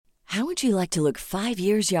How would you like to look 5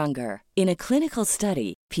 years younger? In a clinical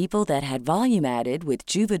study, people that had volume added with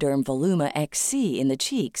Juvederm Voluma XC in the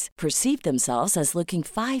cheeks perceived themselves as looking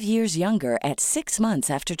 5 years younger at 6 months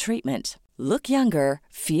after treatment. Look younger,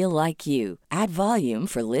 feel like you. Add volume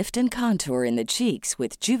for lift and contour in the cheeks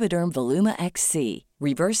with Juvederm Voluma XC.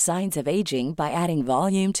 Reverse signs of aging by adding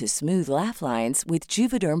volume to smooth laugh lines with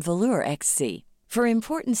Juvederm Volure XC. For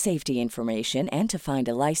important safety information and to find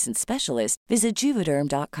a licensed specialist, visit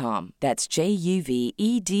Juvederm.com. That's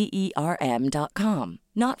JUVEDERM.com.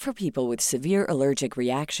 Not for people with severe allergic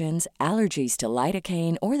reactions, allergies to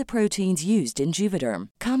lidocaine, or the proteins used in Juvederm.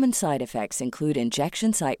 Common side effects include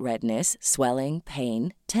injection site redness, swelling,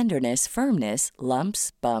 pain, tenderness, firmness,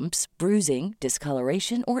 lumps, bumps, bruising,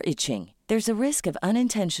 discoloration, or itching. There's a risk of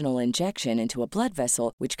unintentional injection into a blood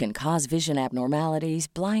vessel, which can cause vision abnormalities,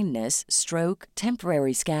 blindness, stroke,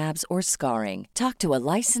 temporary scabs, or scarring. Talk to a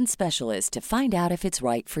licensed specialist to find out if it's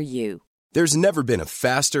right for you. There's never been a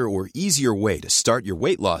faster or easier way to start your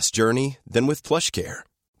weight loss journey than with PlushCare.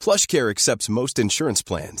 PlushCare accepts most insurance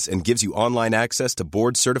plans and gives you online access to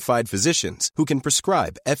board-certified physicians who can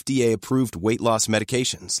prescribe FDA-approved weight loss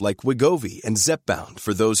medications like Wegovy and Zepbound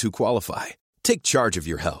for those who qualify. Take charge of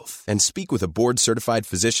your health and speak with a board-certified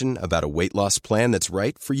physician about a weight loss plan that's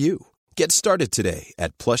right for you. Get started today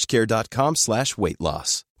at plushcare.com/weight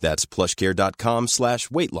loss. That's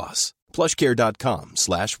plushcare.com/weight loss.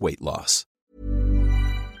 plushcare.com/weight loss.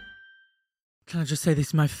 Can I just say this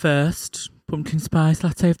is my first pumpkin spice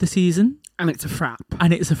latte of the season? And it's a frap.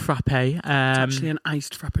 And it's a frappe. It's actually an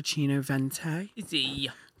iced frappuccino venti. Is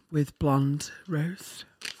he? With blonde roast.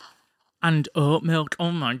 And oat milk.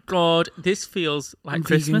 Oh my God. This feels like and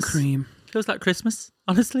Christmas. Vegan cream. Feels like Christmas,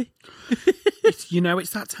 honestly.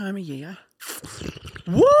 It's that time of year.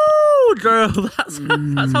 Woo, girl. That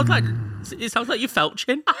sounds like, it sounds like you're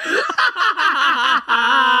felching.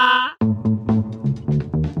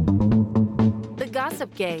 The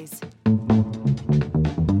Gossip Gaze.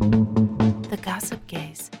 The Gossip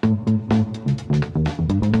Gaze.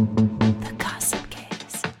 The Gossip Gaze.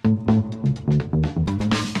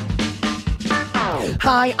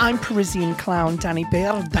 Hi, I'm Parisian clown Danny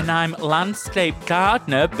Beard. And I'm landscape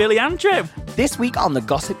gardener Billy Andrew. This week on the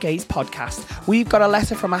Gossip Gaze podcast, we've got a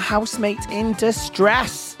letter from a housemate in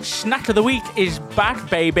distress. Snack of the week is back,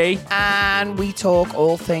 baby. And we talk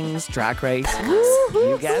all things Drag Race.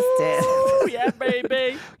 You guessed it. Yeah,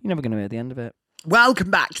 baby. You're never going to hear the end of it. Welcome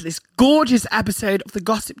back to this gorgeous episode of the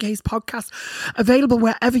Gossip Gaze podcast, available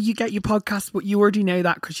wherever you get your podcasts, but you already know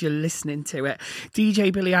that because you're listening to it.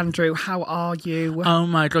 DJ Billy Andrew, how are you? Oh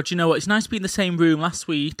my God, you know what? It's nice to be in the same room. Last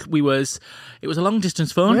week, it was a long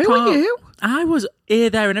distance phone call. Where were you? I was here,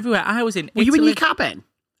 there and everywhere. I was in Were Italy. you in your cabin?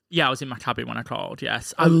 Yeah, I was in my cabin when I called,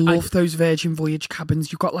 yes. I love those Virgin Voyage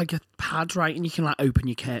cabins. You've got like a pad, right? And you can like open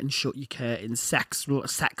your curtain, shut your curtain, sex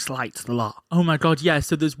lights, the lot. Oh my God, yeah.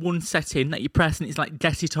 So there's one setting that you press and it's like,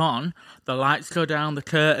 get it on. The lights go down, the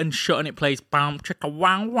curtain shut and it plays bam, chicka,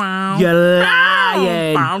 wow, wow. You're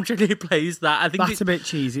lying. Bam, chicka, it plays that. I think that's a bit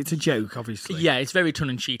cheesy. It's a joke, obviously. Yeah, it's very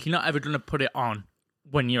tongue-in-cheek. You're not ever going to put it on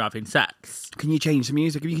when you're having sex. Can you change the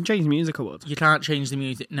music? If you can change the music, I would. You can't change the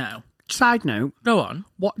music, no. Side note. Go on.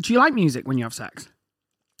 What do you like music when you have sex?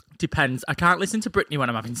 Depends. I can't listen to Britney when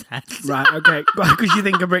I'm having sex. Right, okay. Because you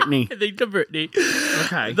think of Britney. I think of Britney.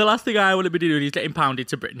 Okay. The last thing I want to be doing is getting pounded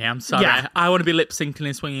to Britney. I'm sorry. Yeah. I want to be lip syncing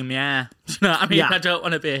and swinging my hair. Do you know what I mean? Yeah. I don't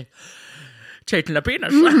want to be chasing a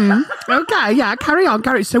penis. Mm-hmm. Okay, yeah. Carry on.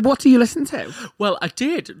 So what do you listen to? Well, I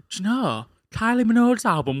did. Do you know? Kylie Minogue's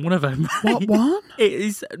album, one of them. What one? It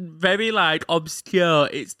is very, like, obscure.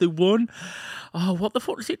 It's the one... Oh, what the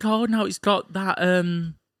fuck is it called now? It's got that...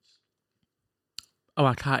 Oh,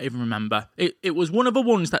 I can't even remember. It was one of the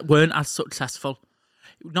ones that weren't as successful.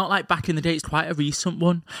 Not like back in the day. It's quite a recent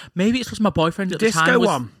one. Maybe it's just my boyfriend at the time. Disco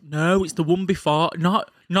one? No, it's the one before.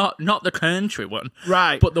 Not the country one.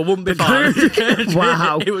 Right. But the one before. The country.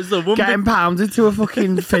 Wow. It was the one getting pounded to a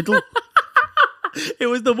fucking fiddle. It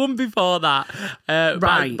was the one before that.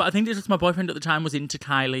 Right. But I think it's just my boyfriend at the time was into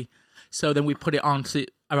Kylie. So then we put it on because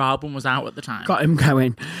her album was out at the time. Got him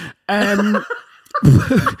going. But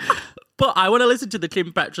I want to listen to the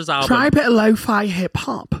Kim Petras album. Try a bit of lo-fi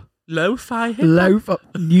hip-hop. Lo-fi hip-hop? Lo-fi.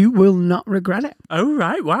 You will not regret it. Oh,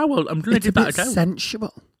 right. Wow. Well, I'm going to give that a go. It's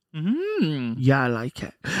sensual. Mm. Yeah, I like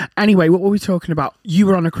it. Anyway, what were we talking about? You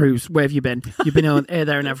were on a cruise. Where have you been? You've been on here,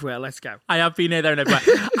 there and everywhere. Let's go. I have been here, there and everywhere.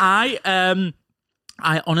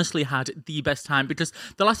 I honestly had the best time because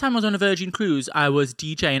the last time I was on a Virgin cruise, I was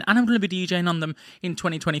DJing, and I'm going to be DJing on them in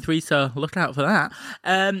 2023, so look out for that.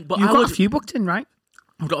 But You've got a few booked in, right?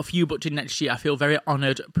 I've got a few booked in next year. I feel very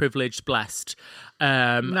honoured, privileged, blessed.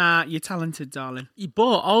 Nah, you're talented, darling. But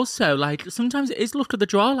also, like, sometimes it is luck of the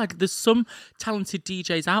draw. Like, there's some talented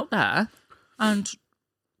DJs out there, and,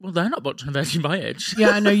 well, they're not booked on a Virgin Voyage.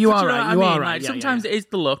 Yeah, no, you are Do right. know what You I are mean? right. Like, Yeah, sometimes it is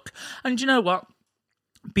the luck. And do you know what?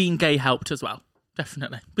 Being gay helped as well.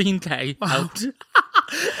 Definitely. Being gay helped.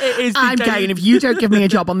 It is I'm gay, and if you don't give me a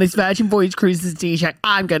job on this Virgin Voyage cruise as DJ,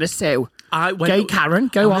 I'm going to sue. Gay Karen,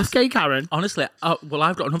 go off, Gay Karen. Honestly, well,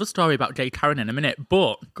 I've got another story about Gay Karen in a minute,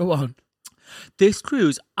 but Go on. this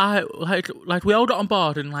cruise, I like we all got on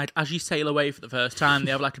board, and like as you sail away for the first time,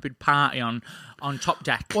 they have like a big party on top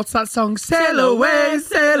deck. What's that song? Sail away,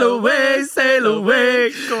 sail away, sail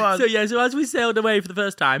away. Go on. So as we sailed away for the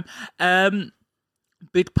first time,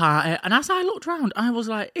 big party, and as I looked around, I was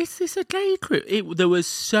like, "Is this a gay cruise?" There was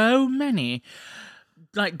so many.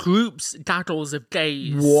 Like groups, daddles of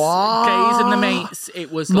gays. What? Gays and the mates.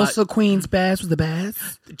 It was Muscle Queens, bears with the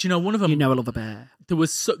bears. Do you know one of them? You know I love a bear. There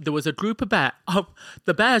was a group of bears. Oh,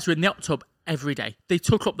 the bears were in the hot tub every day. They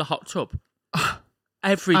took up the hot tub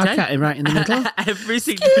every day. Okay, right in the middle. Every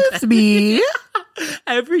single Excuse day. me.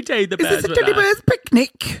 Every day the Is bears this a were teddy there. bear's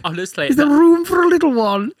picnic? Honestly, Is there room for a little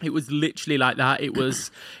one? it was literally like that. It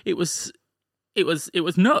was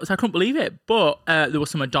nuts. I couldn't believe it. But there were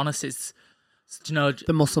some Adonises. Do you know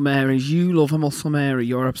The Muscle Marys. You love a Muscle Mary.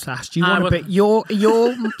 You're obsessed. You I want would- a bit.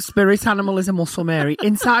 Your spirit animal is a Muscle Mary.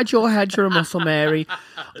 Inside your head, you're a Muscle Mary.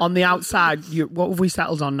 On the outside, what have we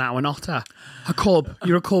settled on now? An otter, a cub.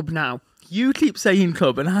 You're a cub now. You keep saying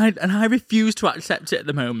cub, and I refuse to accept it at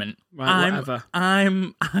the moment. Right, whatever.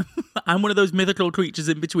 I'm one of those mythical creatures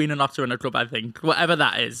in between an otter and a cub. I think whatever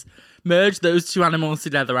that is, merge those two animals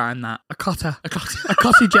together. I'm that. A cotter. A cotter. A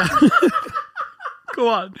cottager. Go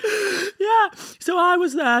on. Yeah. So I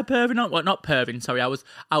was there perving on. Well, not perving. Sorry. I was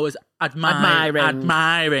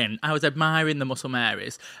admiring. I was admiring the Muscle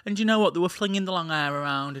Marys, and do you know what? They were flinging the long hair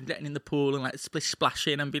around and getting in the pool and like splish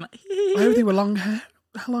splashing and being like. Oh, they were long hair.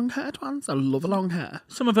 Long-haired ones. I love a long hair.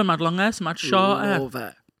 Some of them had long hair, some had short hair. Love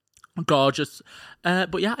it. Gorgeous.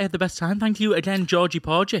 But yeah, I had the best time. Thank you again, Georgie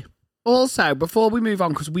Porgy. Also, before we move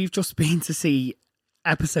on, because we've just been to see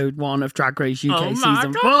episode 1 of Drag Race UK Oh my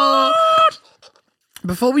season 4. God!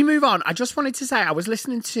 Before we move on, I just wanted to say I was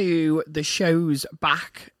listening to the shows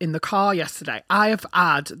back in the car yesterday. I have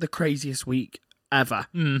had the craziest week ever.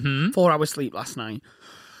 4 hours sleep last night.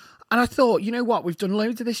 And I thought, you know what? We've done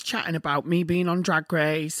loads of this chatting about me being on Drag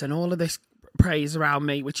Race and all of this praise around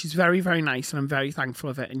me, which is very, very nice. And I'm very thankful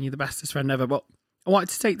of it. And you're the bestest friend ever. But I wanted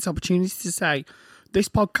to take this opportunity to say this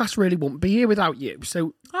podcast really wouldn't be here without you.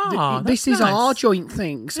 So this is nice. our joint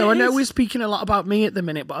thing. So I know we're speaking a lot about me at the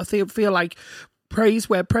minute, but I feel like praise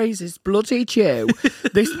where praise is bloody due.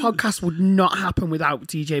 This podcast would not happen without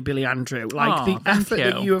DJ Billy Andrew. Like the effort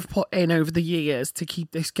that you have put in over the years to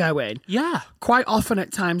keep this going. Yeah. Quite often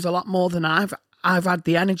at times a lot more than I've had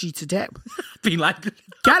the energy to do. Be like,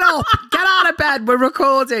 Get up, get out of bed, we're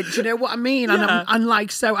recording. Do you know what I mean? And Yeah. I'm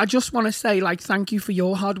like, so I just want to say like thank you for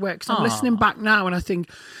your hard work. 'Cause I'm listening back now and I think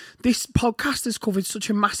this podcast has covered such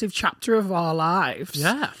a massive chapter of our lives.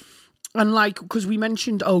 yeah. And like, because we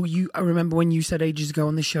mentioned, I remember when you said ages ago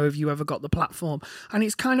on the show, have you ever got the platform? And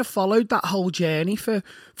it's kind of followed that whole journey for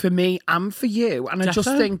me and for you. And I just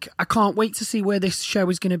think, I can't wait to see where this show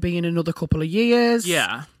is going to be in another couple of years.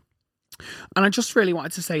 Yeah. And I just really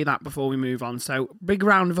wanted to say that before we move on. So, big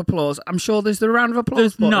round of applause. I'm sure there's the round of applause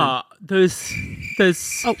There's button. not. There's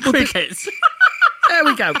crickets. There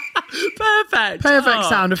we go. Perfect. Perfect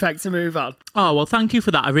sound effect to move on. Oh, well, thank you for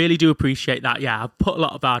that. I really do appreciate that. Yeah, I've put a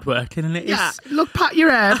lot of hard work in, and it is. Yeah, look, pat your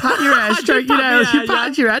hair, stroke your nose. You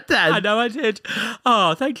patted your head then. I know I did.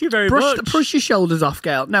 Oh, thank you very much. Brush your shoulders off,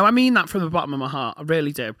 girl. No, I mean that from the bottom of my heart. I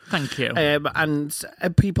really do. Thank you. And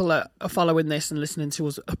people are following this and listening to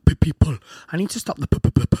us. People, I need to stop the.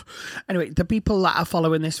 Anyway, the people that are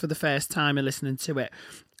following this for the first time and listening to it,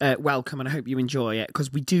 welcome, and I hope you enjoy it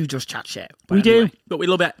because we do just chat shit. We do, but we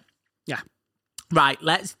love it. Yeah. Right,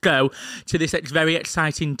 let's go to this very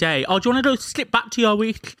exciting day. Oh, do you want to go slip back to your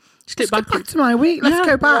week? Slip back to my week. Let's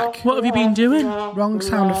go back. What have you been doing? Wrong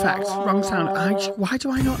sound effect. Wrong sound. Why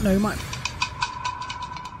do I not know my...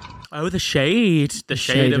 Oh, the shade. The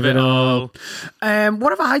shade of it all. What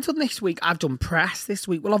have I done this week? I've done press this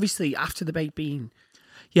week. Well, obviously, after the baked bean.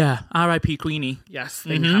 Yeah, R.I.P. Queenie. Yes,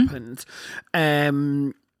 thing happened.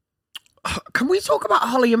 Can we talk about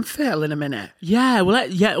Holly and Phil in a minute? Yeah,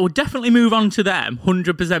 we'll definitely move on to them,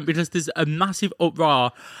 100%, because there's a massive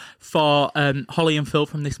uproar for Holly and Phil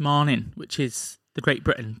from This Morning, which is the Great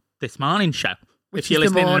Britain This Morning show. If you're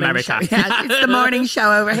listening in America. Yes, it's the morning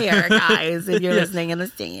show over here, guys, if you're listening in the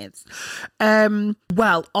States.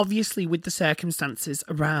 Well, obviously, with the circumstances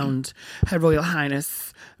around Her Royal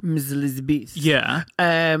Highness, Ms. Elizabeth,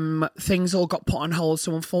 things all got put on hold.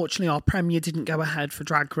 So, unfortunately, our premiere didn't go ahead for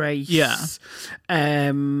Drag Race. Yeah.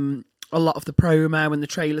 A lot of the promo and the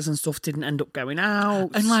trailers and stuff didn't end up going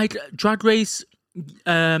out. And like Drag Race,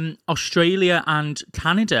 Australia and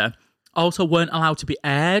Canada also weren't allowed to be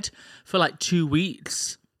aired for like 2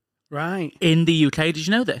 weeks. Right. In the UK. Did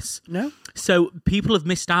you know this? No. So people have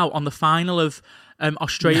missed out on the final of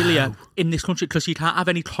Australia in this country because you can't have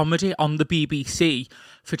any comedy on the BBC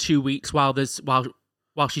for 2 weeks while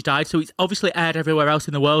she died. So it's obviously aired everywhere else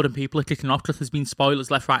in the world and people are kicking off because there's been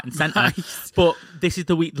spoilers left, right and centre. Nice. But this is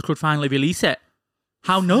the week they could finally release it.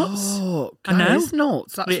 How nuts. Oh, I know. That is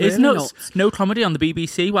nuts. That's It is really nuts. No comedy on the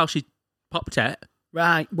BBC while she popped it.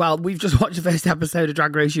 Right. Well, we've just watched the first episode of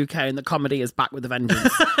Drag Race UK and the comedy is back with a vengeance.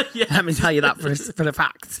 Let me tell you that for the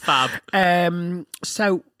facts. Fab.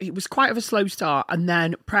 So it was quite of a slow start and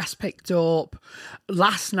then press picked up.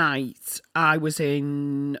 Last night I was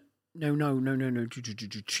in... No.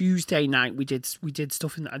 Tuesday night I did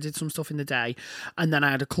some stuff in the day and then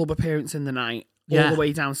I had a club appearance in the night. All the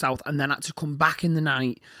way down south, and then had to come back in the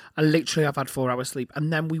night. I've had 4 hours sleep.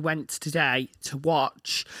 And then we went today to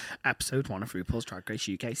watch episode 1 of RuPaul's Drag Race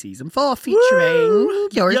UK season 4, featuring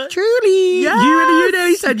yours truly. Yes. You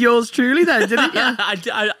nearly said yours truly then, didn't you?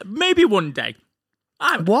 I maybe one day.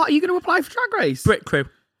 What are you going to apply for Drag Race? Brit Crew.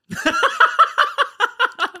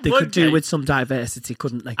 They could do with some diversity,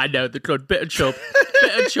 couldn't they? I know they could. Bit of chub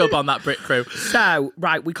on that Brit Crew. So,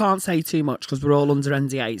 right, we can't say too much because we're all under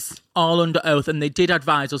NDAs. All under oath, and they did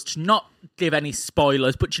advise us to not give any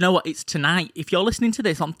spoilers. But you know what? It's tonight. If you're listening to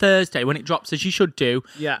this on Thursday when it drops, as you should do,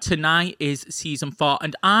 tonight is season 4,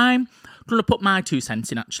 and I'm going to put my 2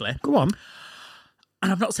 cents in. Actually, go on.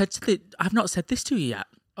 And I've not said this to you yet.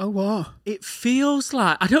 Oh, what? It feels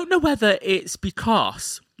like, I don't know whether it's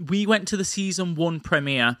because we went to the season 1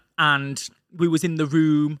 premiere and we was in the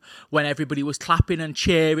room when everybody was clapping and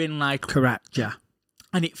cheering, like... Correct, yeah.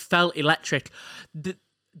 And it felt electric.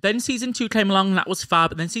 Then season 2 came along and that was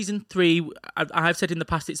fab. And then season 3, I've said in the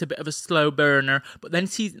past it's a bit of a slow burner. But then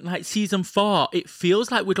season 4, it feels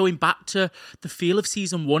like we're going back to the feel of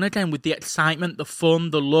season 1 again with the excitement, the fun,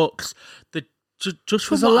 the looks, just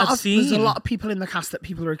from what I've seen. There's a lot of people in the cast that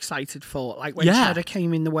people are excited for. Like when Cheddar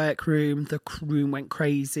came in the workroom, the room went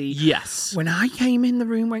crazy. Yes. When I came in, the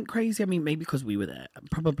room went crazy. I mean, maybe because we were there.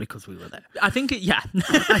 Probably because we were there. I think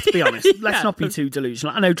Let's be honest. Let's not be too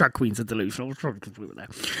delusional. I know drag queens are delusional. Probably because we were there.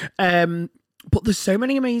 But there's so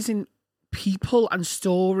many amazing people and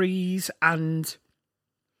stories and...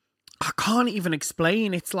 I can't even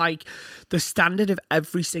explain. It's like the standard of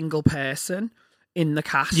every single person in the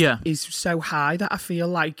cast is so high that I feel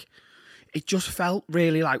like it just felt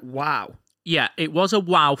really like wow. Yeah, it was a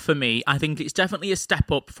wow for me. I think it's definitely a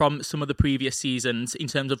step up from some of the previous seasons in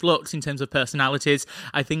terms of looks, in terms of personalities.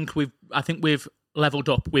 I think we've leveled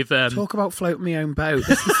up with talk about floating my own boat.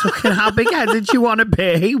 This is fucking how big headed you want to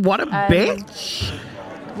be. What a bitch.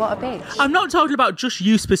 What a bitch. I'm not talking about just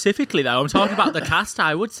you specifically, though. I'm talking about the cast,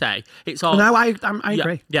 I would say. It's all... No, I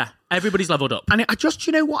agree. Yeah, everybody's leveled up. And I just,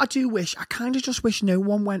 you know what I do wish? I kind of just wish no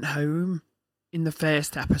one went home in the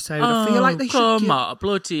first episode. I feel like they should... Come on,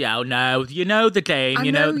 bloody hell, no. You know the game. I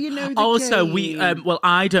know the also, game.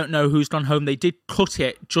 I don't know who's gone home. They did cut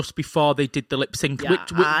it just before they did the lip sync. Yeah,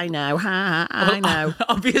 I know. I know.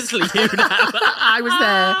 Obviously, you know. I was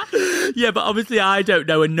there. Yeah, but obviously I don't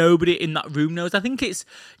know, and nobody in that room knows. I think it's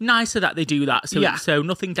nicer that they do that, so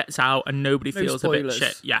nothing gets out and nobody feels spoilers. a bit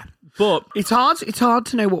shit. Yeah, but it's hard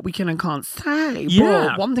to know what we can and can't say. Yeah.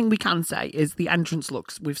 But one thing we can say is the entrance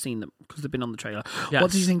looks. We've seen them because they've been on the trailer. Yes.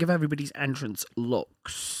 What did you think of everybody's entrance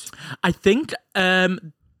looks? I think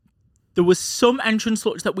there was some entrance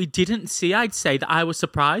looks that we didn't see, I'd say, that I was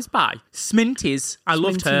surprised by. Sminty's, I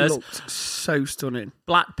loved hers. Looked so stunning.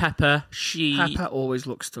 Black Pepper, Pepper always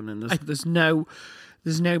looks stunning. There's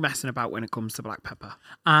no messing about when it comes to Black Pepper.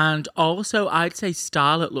 And also, I'd say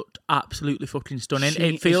Starlet looked absolutely fucking stunning.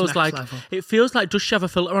 She It feels is like next level. it feels like does she have a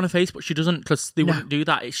filter on her face, but she doesn't because they wouldn't do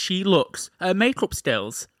that. She looks makeup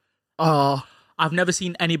stills. Oh, I've never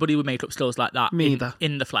seen anybody with makeup stills like that. Me either.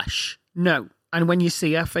 In the flesh. No. And when you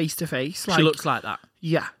see her face to face, she looks like that.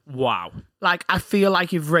 Yeah. Wow. Like, I feel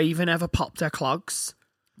like if Raven ever popped her clogs,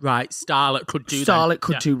 right, Starlet could do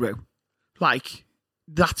do Rue. Like,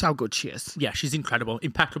 that's how good she is. Yeah, she's incredible.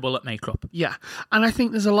 Impeccable at makeup. Yeah. And I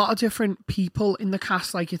think there's a lot of different people in the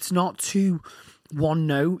cast. Like, it's not too one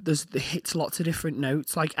note. It hits lots of different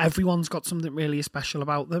notes. Like, everyone's got something really special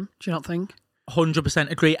about them. Do you not think?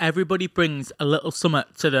 100% agree. Everybody brings a little something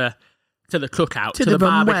to the cookout, to the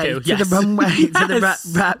runway, barbecue. to the runway, to the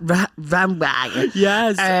runway.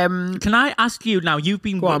 Yes. Can I ask you now? You've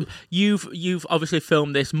obviously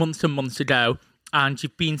filmed this months and months ago, and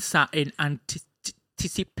you've been sat in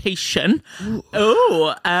anticipation.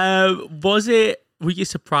 Were you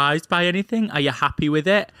surprised by anything? Are you happy with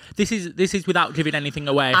it? This is without giving anything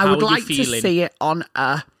away. I would How are like you to feeling? see it on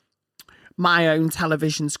my own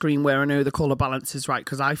television screen where I know the colour balance is right,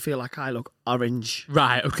 because I feel like I look orange.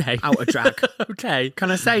 Right, okay. Out of drag. Okay. Can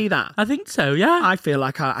I say that? I think so, yeah. I feel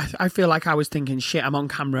like I was thinking, shit, I'm on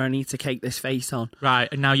camera, I need to cake this face on. Right,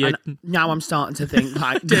 and now you're... And now I'm starting to think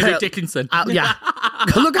like... David Dickinson. Yeah.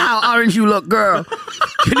 Look at how orange you look, girl.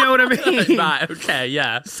 Do you know what I mean? Right, okay,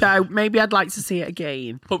 yeah. So maybe I'd like to see it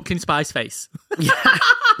again. Pumpkin spice face. Yeah,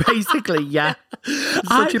 basically, yeah.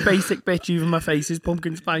 Such a basic bitch, even my face is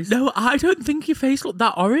pumpkin spice. No, I don't think your face looked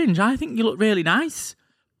that orange. I think you look really nice.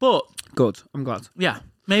 But... Good, I'm glad. Yeah.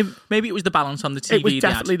 Maybe it was the balance on the TV. It was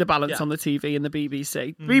definitely the balance on the TV and the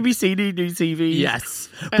BBC. BBC need new TV. Yes.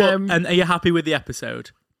 But, and are you happy with the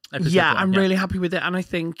episode? Yeah, I'm really happy with it. And I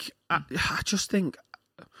think, I just think,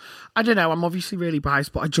 I don't know, I'm obviously really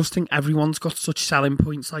biased, but I just think everyone's got such selling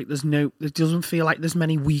points. Like it doesn't feel like there's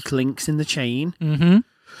many weak links in the chain. Mm-hmm.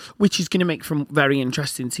 Which is going to make for very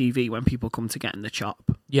interesting TV when people come to get in the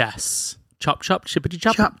chop. Yes. Chop, chop, chippity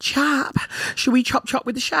chop. Chop, chop. Should we chop, chop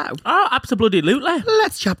with the show? Oh, absolutely.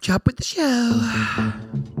 Let's chop, chop with the show.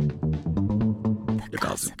 The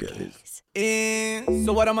Gossip Gaze.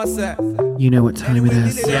 So what am I say? You know what time it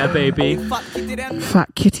is. Yeah, baby. Fat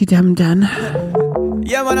Kitty Dem Den.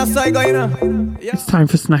 Yeah, man, I saw you going on. Yeah. It's time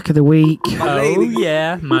for Snack of the Week. Oh,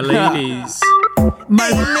 yeah, my ladies.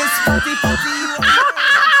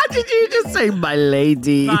 Did you just say my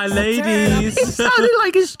ladies? My ladies. It sounded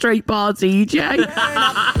like a straight bar DJ.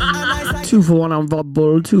 2 for 1 on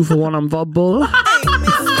Vobble, 2 for 1 on Vobble. That's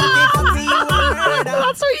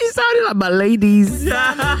what you sounded like, my ladies.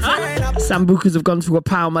 Sambucas have gone to a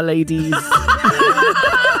pound, my ladies.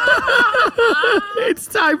 It's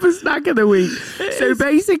time for Snack of the Week. So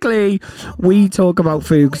basically, we talk about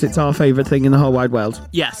food because it's our favourite thing in the whole wide world.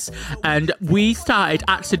 Yes, and we started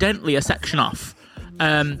accidentally a section off.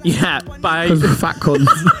 Because we're fat cunts.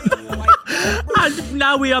 And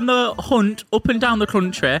now we're on the hunt up and down the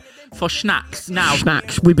country for snacks. Now,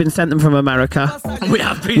 Snacks. We've been sent them from America. we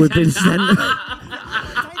have been.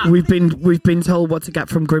 We've been told what to get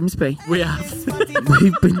from Grimsby. We have.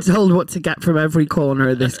 We've been told what to get from every corner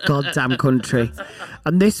of this goddamn country.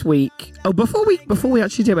 And this week, before we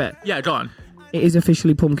actually do it, Yeah, go on. it is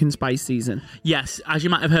officially pumpkin spice season. Yes, as you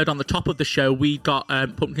might have heard on the top of the show, we got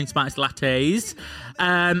pumpkin spice lattes,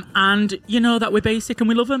 and you know that we're basic and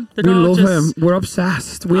we love them. We love them. We're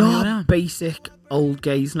obsessed. We are yeah. basic old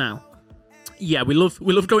gays now. Yeah, we love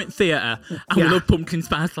going to theatre and we love pumpkin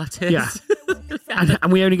spice lattes. Yeah.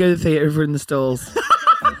 And we only go to the theatre if we're in the stalls.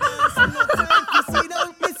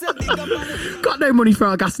 Got no money for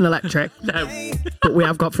our gas and electric. No. But we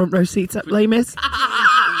have got front row seats at Les Mis.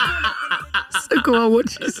 So go on,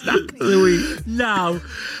 what's your snack of the week? Now,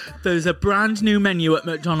 there's a brand new menu at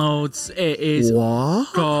McDonald's. It is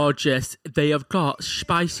gorgeous. They have got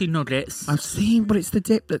spicy nuggets. I've seen, but it's the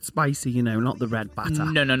dip that's spicy, you know, not the red batter.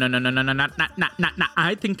 No.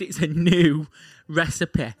 I think it's a new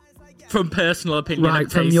recipe. From personal opinion, right?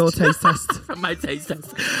 From your taste test, from my taste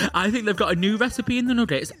test, I think they've got a new recipe in the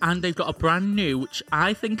nuggets, and they've got a brand new, which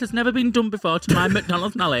I think has never been done before, to my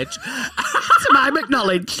McDonald's knowledge. To my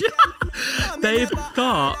McKnowledge, they've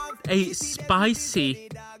got a spicy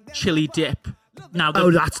chili dip. Now,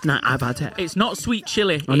 that's not. I've had it. It's not sweet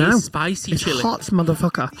chili. I know. It's spicy it's chili. Hot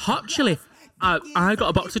motherfucker. Hot chili. I got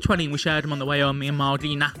a box of 20 and we shared them on the way home, me and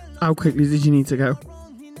Mardina. How quickly did you need to go?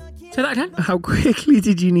 Say that again. How quickly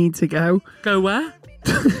did you need to go? Go where?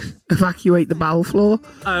 Evacuate the bowel floor?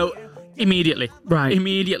 Oh, immediately. Right.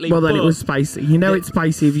 Immediately. Well, then it was spicy. You know it's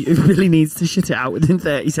spicy if it really needs to shit it out within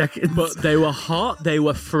 30 seconds. But they were hot. They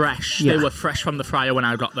were fresh. Yeah. They were fresh from the fryer when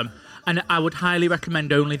I got them. And I would highly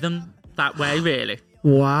recommend only them that way, really.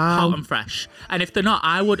 Wow. Hot and fresh. And if they're not,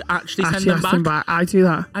 I would actually send them back. I do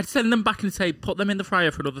that. I'd send them back and say, put them in the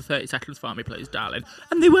fryer for another 30 seconds for me, please, darling.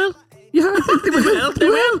 And they will. Yeah, I think they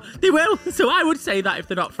will. They will. So I would say that if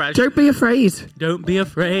they're not fresh. Don't be afraid. Don't be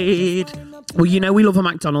afraid. Well, you know we love a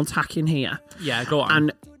McDonald's hack in here. Yeah, go on.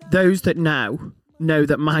 And those that know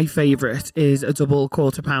that my favourite is a double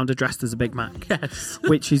quarter pounder dressed as a Big Mac. Yes.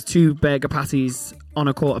 Which is 2 burger patties on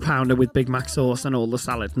a quarter pounder with Big Mac sauce and all the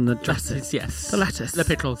salad and the dressing. Yes. The lettuce. The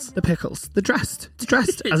pickles. The pickles. The dressed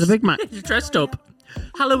as a Big Mac. It's dressed up.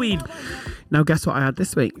 Halloween. Now, guess what I had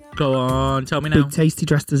this week? Go on, tell me now. Big Tasty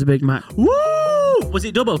dressed as a Big Mac. Woo! Was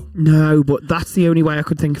it double? No, but that's the only way I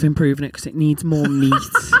could think of improving it because it needs more meat.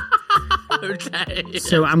 Okay.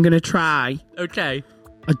 So I'm going to try Okay.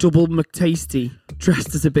 a double McTasty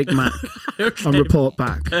dressed as a Big Mac Okay. and report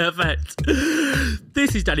back. Perfect.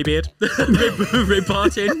 This is Danny Beard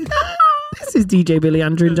reporting. This is DJ Billy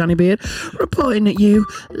Andrew and Danny Beard reporting at you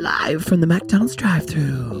live from the McDonald's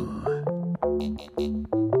drive-thru.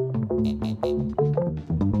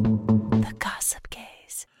 The Gossip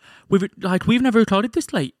Gaze. We've never recorded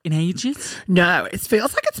this late in ages. No, it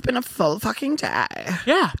feels like it's been a full fucking day.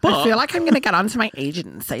 Yeah, but I feel like I'm going to get onto my agent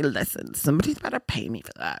and say, listen, somebody's better pay me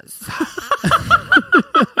for this.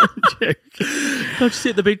 Don't you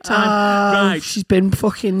see at the big time? Right. She's been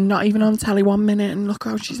fucking not even on telly 1 minute and look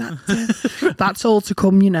how she's acting. That's all to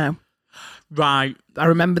come, you know. Right. I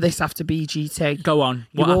remember this after BGT. Go on.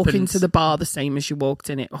 You What walk happens? into the bar the same as you walked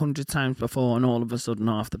in it 100 times before and all of a sudden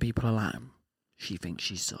half the people are like, she thinks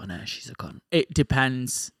she's so nice, she's a cunt. It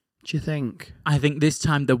depends. Do you think? I think this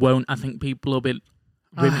time they won't. I think people will be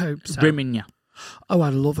I hope so. rimming you. Oh, I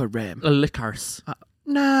love a rim. Liquors.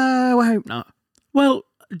 No, I hope not. Well,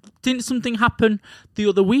 didn't something happen the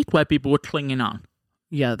other week where people were clinging on?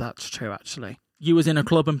 Yeah, that's true, actually. You was in a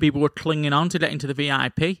club and people were clinging on to get into the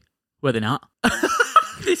VIP. Were they not?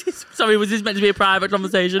 Sorry, was this meant to be a private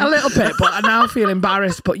conversation? A little bit, but I now feel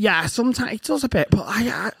embarrassed. But yeah, sometimes it does a bit. But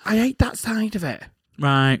I hate that side of it.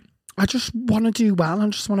 Right. I just want to do well. I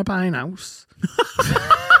just want to buy an house.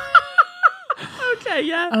 Okay,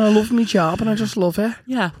 yeah. And I love my job and I just love it.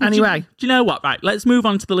 Yeah. Well, Anyway. Do you know what? Right, let's move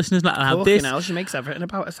on to the listeners' letter now. Fucking hell, she makes everything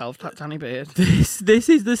about herself, that Danny Beard. This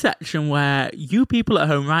is the section where you people at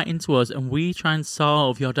home write into us and we try and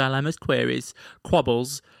solve your dilemmas, queries,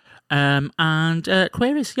 quabbles, and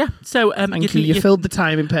queries. Yeah. So Thank you. You filled the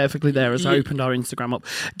time in perfectly there as I opened our Instagram up.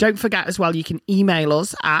 Don't forget as well, you can email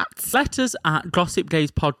us at letters at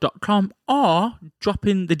gossipgazepod.com or drop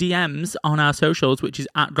in the DMs on our socials, which is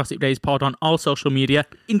at gossipgazepod on all social media,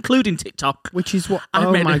 including TikTok. Which is what...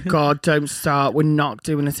 Oh my God, don't start. We're not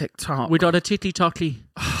doing a TikTok. We got a titty-totty.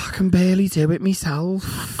 I can barely do it myself.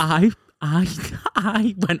 I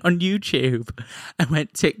went on YouTube and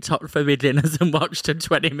went TikTok for my dinners and watched a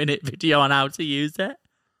 20-minute video on how to use it.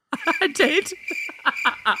 I did.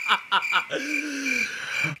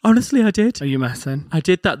 Honestly, I did. Are you messing? I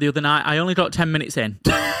did that the other night. I only got 10 minutes in.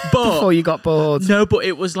 But before you got bored. No, but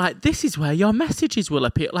it was like, this is where your messages will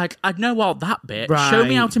appear. Like, I know all that bit. Right. Show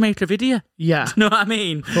me how to make a video. Yeah. Do you know what I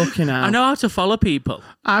mean? Fucking hell. I know how to follow people.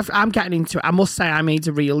 I'm getting into it. I must say, I made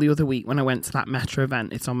a reel the other week when I went to that Metro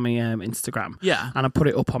event. It's on my Instagram. Yeah. And I put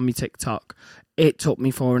it up on my TikTok. It took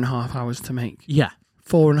me 4.5 hours to make. Yeah.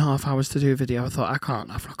 4.5 hours to do a video. I thought, I've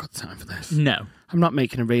not got time for this. No. I'm not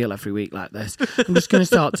making a reel every week like this. I'm just going to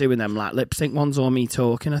start doing them like lip sync ones or me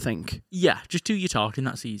talking, I think. Yeah, just do your talking.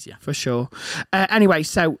 That's easier. For sure. Anyway,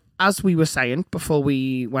 so as we were saying before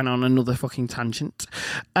we went on another fucking tangent,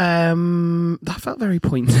 that felt very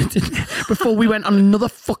pointed, didn't it? Before we went on another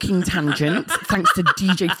fucking tangent, thanks to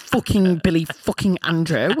DJ fucking Billy fucking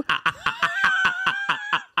Andrew.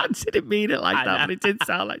 I didn't mean it like that, but it did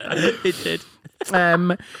sound like that. It did.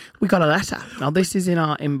 We got a letter. Now, this is in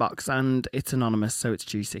our inbox and it's anonymous, so it's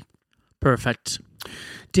juicy. Perfect.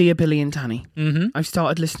 Dear Billy and Tanny, Mm-hmm. I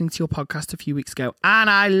started listening to your podcast a few weeks ago and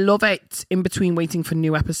I love it. In between waiting for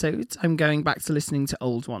new episodes, I'm going back to listening to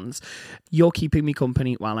old ones. You're keeping me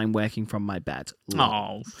company while I'm working from my bed.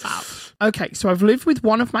 Oh, fab. Okay, so I've lived with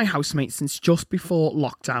one of my housemates since just before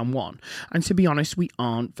lockdown 1. And to be honest, we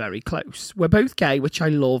aren't very close. We're both gay, which I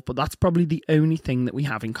love, but that's probably the only thing that we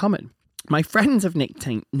have in common. My friends have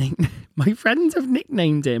nicknamed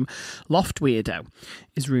him Loft Weirdo.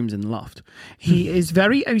 His room's in the loft. He is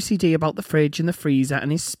very OCD about the fridge and the freezer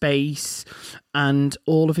and his space and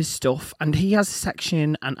all of his stuff. And he has a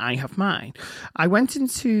section and I have mine. I went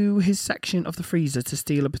into his section of the freezer to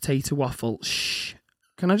steal a potato waffle. Shh.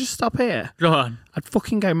 Can I just stop here? Go on. I'd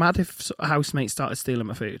fucking go mad if a housemate started stealing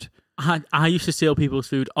my food. I used to steal people's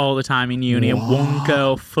food all the time in uni, and one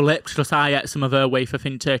girl flipped because I ate some of her wafer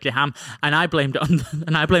thin turkey ham, and I blamed it on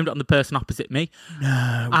the person opposite me.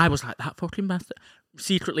 No, I was like, that fucking bastard.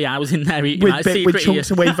 Secretly, I was in there eating with chunks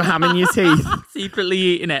of wafer ham in your teeth, secretly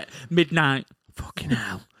eating it midnight. Fucking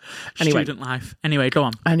hell. Anyway, Student life. Anyway, go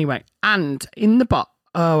on. Anyway, and in the box.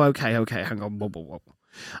 Oh, okay. Hang on. Whoa.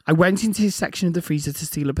 I went into his section of the freezer to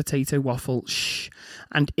steal a potato waffle. Shh.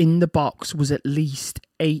 And in the box was at least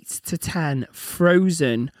 8 to 10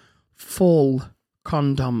 frozen, full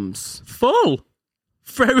condoms. Full?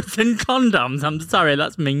 Frozen condoms? I'm sorry,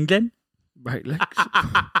 that's mingling. Right, look.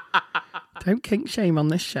 Don't kink shame on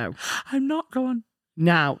this show. I'm not going.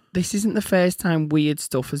 Now, this isn't the first time weird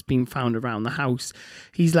stuff has been found around the house.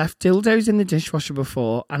 He's left dildos in the dishwasher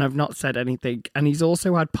before, and I've not said anything. And he's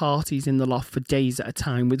also had parties in the loft for days at a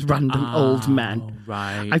time with random old men.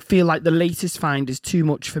 Right. I feel like the latest find is too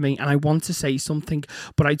much for me, and I want to say something,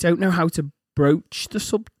 but I don't know how to broach the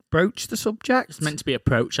subject. It's meant to be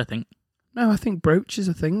approach, I think. No, I think broach is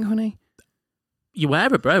a thing, honey. You wear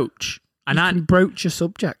a brooch. And you can broach a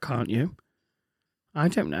subject, can't you? I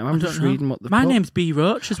don't know. I'm just reading what the... My name's B.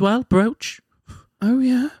 Roach as well. Brooch. Oh,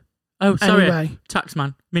 yeah. Oh, sorry. Anyway.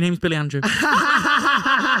 Taxman. My name's Billy Andrew. I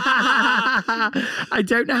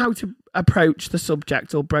don't know how to approach the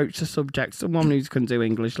subject or broach the subject. Someone who can do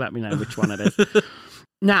English, let me know which one it is.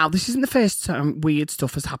 Now, this isn't the first time weird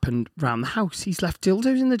stuff has happened around the house. He's left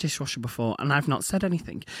dildos in the dishwasher before, and I've not said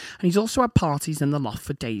anything. And he's also had parties in the loft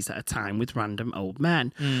for days at a time with random old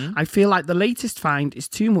men. I feel like the latest find is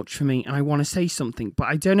too much for me, and I want to say something, but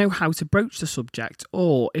I don't know how to broach the subject,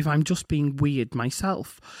 or if I'm just being weird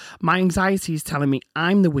myself. My anxiety is telling me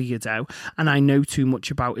I'm the weirdo, and I know too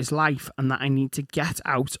much about his life, and that I need to get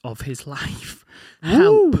out of his life.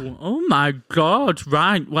 Help. Ooh, oh my God.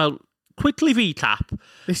 Right. Well, quickly recap.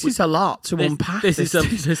 This is a lot to unpack. This is a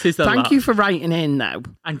Thank lot. you for writing in, though.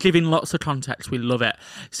 And giving lots of context. We love it.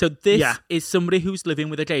 So this is somebody who's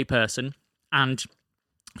living with a gay person, and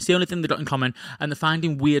it's the only thing they've got in common, and they're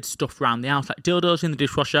finding weird stuff around the house, like dildos in the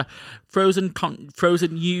dishwasher, frozen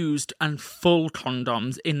used and full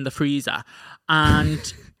condoms in the freezer,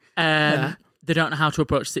 and they don't know how to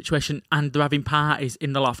approach the situation, and they're having parties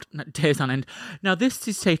in the loft, days on end. Now, this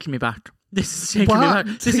is taking me back. This is taking me back.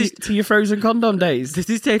 To your frozen condom days? This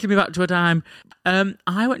is taking me back to a time.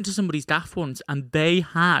 I went to somebody's gaff once, and they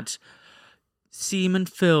had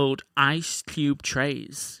semen-filled ice cube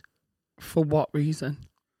trays. For what reason?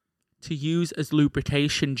 To use as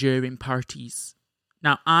lubrication during parties.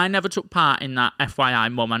 Now, I never took part in that. FYI,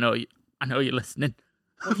 Mum, I know you're listening.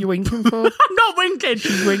 What are you winking for? I'm not winking.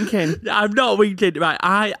 She's winking. I'm not winking. Right,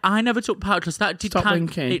 I never took part because that did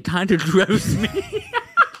winking. It kind of grossed me.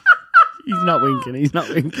 He's not winking.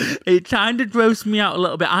 It kind of grossed me out a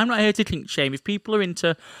little bit. I'm not here to kink shame. If people are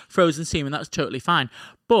into frozen semen, that's totally fine.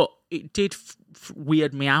 But it did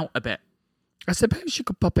weird me out a bit. I suppose you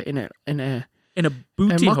could pop it in a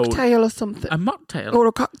booty hole. mocktail or something. A mocktail? Or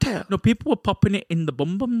a cocktail. No, people were popping it in the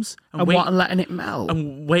bum-bums. And letting it melt?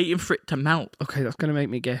 And waiting for it to melt. Okay, that's going to make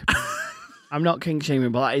me gay. I'm not kink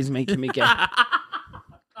shaming, but that is making me gay.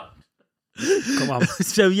 Come on.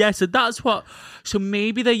 So that's what. So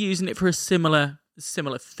maybe they're using it for a similar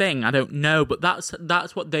thing. I don't know, but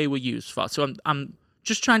that's what they were used for. So I'm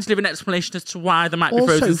just trying to give an explanation as to why there might be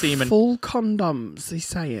frozen semen. Full condoms, they're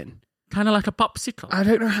saying. Kind of like a popsicle. I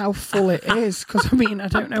don't know how full it is, because I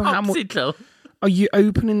don't know how much. Popsicle. Are you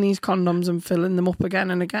opening these condoms and filling them up again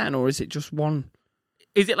and again, or is it just one?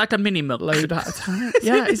 Is it like a mini milk? Load at a time.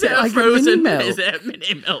 Yeah, is it like frozen, a mini milk? Is it a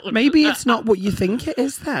mini milk? Maybe it's not what you think it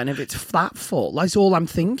is then, if it's that full. That's all I'm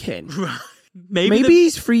thinking. Maybe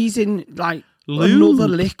he's freezing like lube. Another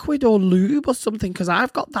liquid or lube or something, because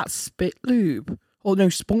I've got that spit lube. Or no,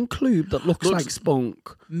 spunk lube that looks like spunk.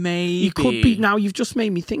 Maybe. He could be, now you've just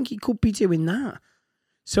made me think he could be doing that.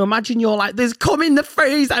 So imagine you're like, there's cum in the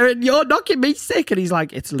freezer and you're knocking me sick. And he's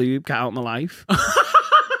like, it's lube, get out of my life.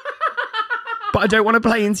 But I don't want to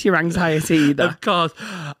play into your anxiety either. Of course.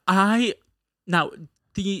 Now,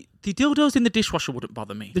 the dildos in the dishwasher wouldn't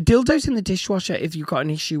bother me. The dildos in the dishwasher, if you've got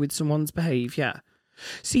an issue with someone's behaviour.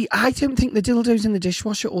 See, I don't think the dildos in the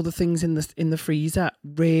dishwasher or the things in the freezer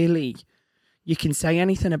really you can say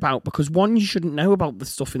anything about, because one, you shouldn't know about the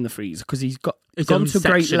stuff in the freezer because he's gone to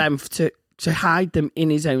great length to hide them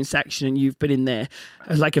in his own section, and you've been in there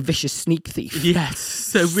as like a vicious sneak thief. Yes,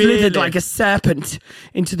 so slithered like a serpent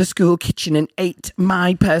into the school kitchen and ate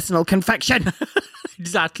my personal confection.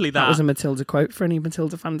 Exactly that. That was a Matilda quote for any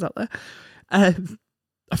Matilda fans out there. I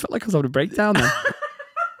felt like I was having a breakdown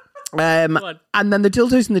then. And then the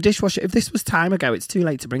dildos in the dishwasher, if this was time ago, it's too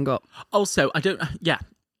late to bring up. Also,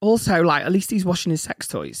 Also, like, at least he's washing his sex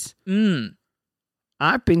toys.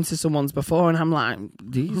 I've been to someone's before and I'm like,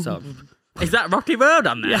 these are... Is that Rocky Road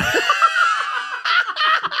on there? Yeah.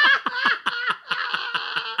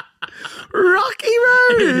 Rocky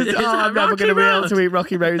Road! I'm never going to be able to eat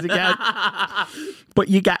Rocky Road again. But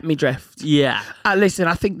you get me drift. Yeah. Listen,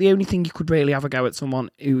 I think the only thing you could really have a go at someone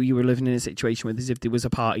who you were living in a situation with is if there was a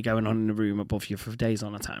party going on in a room above you for days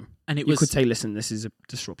on a time. And you could say, listen, this is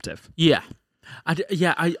disruptive. Yeah.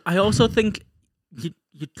 I also think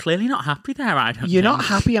you're clearly not happy there. You're not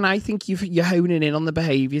happy, and I think you're honing in on the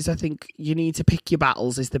behaviours. I think you need to pick your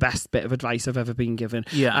battles is the best bit of advice I've ever been given.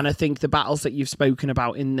 Yeah. And I think the battles that you've spoken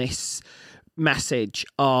about in this message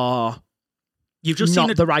are You've just not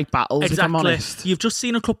seen the right battles, if I'm honest. You've just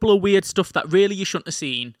seen a couple of weird stuff that really you shouldn't have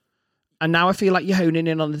seen. And now I feel like you're honing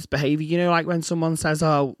in on this behaviour. You know, like when someone says,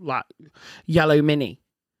 oh, like, yellow mini.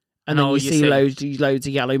 And then you see loads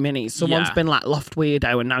of yellow minis. Someone's been like loft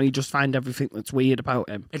weirdo, and now you just find everything that's weird about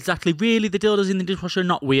him. Exactly. Really, the dildos in the dishwasher are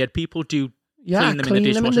not weird. People do clean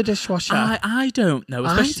them in the dishwasher. I don't know.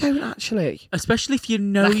 I don't actually. Especially if you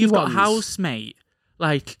know you've got a housemate.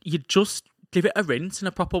 Like, you just give it a rinse and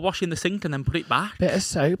a proper wash in the sink and then put it back. Bit of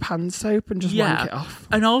soap, hand soap, and just wank it off.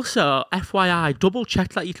 And also, FYI, double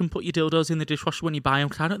check that you can put your dildos in the dishwasher when you buy them,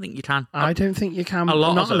 because I don't think you can. I don't think you can.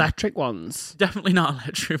 Not electric ones. Definitely not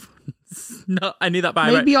electric ones. No, I knew that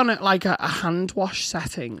by maybe on like a hand wash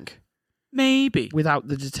setting. Maybe. Without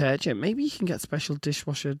the detergent. Maybe you can get special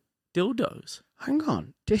dishwasher dildos. Hang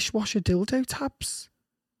on. Dishwasher dildo tabs.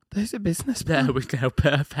 There's a business plan. There we go.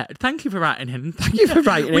 Perfect. Thank you for writing in. Thank you for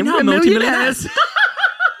writing in. We're now multi-millionaires.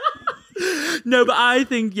 No, but I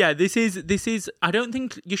think, this is, I don't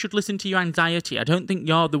think you should listen to your anxiety. I don't think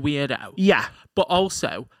you're the weirdo. Yeah. But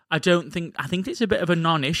also, I think it's a bit of a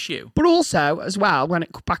non-issue. But also, as well, when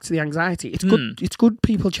it comes back to the anxiety, it's good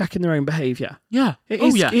people checking their own behaviour. Yeah.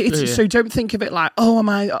 So don't think of it like, I'm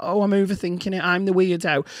overthinking it, I'm the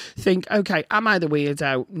weirdo. Think, okay, am I the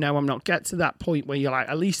weirdo? No, I'm not. Get to that point where you're like,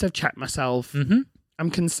 at least I've checked myself. Mm-hmm.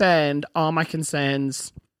 I'm concerned. Are my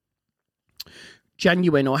concerns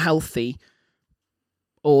genuine or healthy?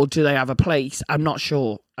 Or do they have a place? I'm not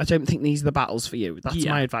sure. I don't think these are the battles for you. That's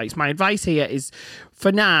my advice. My advice here is,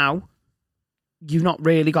 for now, you've not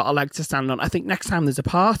really got a leg to stand on. I think next time there's a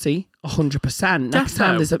party, 100%. Next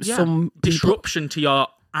time there's some disruption to your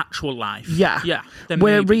actual life. Yeah.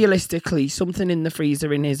 Where realistically, something in the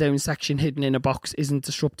freezer in his own section hidden in a box isn't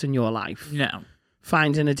disrupting your life. No.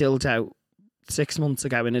 Finding a dildo 6 months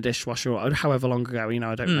ago in a dishwasher or however long ago,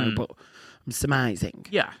 I don't know, but I'm surmising.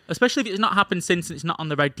 Yeah, especially if it's not happened since and it's not on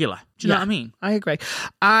the regular. Do you know what I mean? I agree.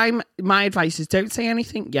 My advice is don't say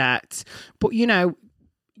anything yet, but you're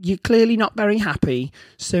clearly not very happy.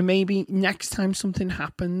 So maybe next time something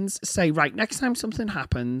happens, say, right, next time something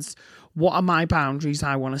happens, what are my boundaries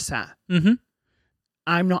I want to set? Mm-hmm.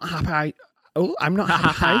 I'm not happy. I'm not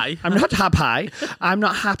happy. I'm not happy. I'm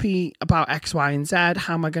not happy about X, Y, and Z.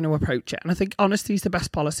 How am I going to approach it? And I think honesty is the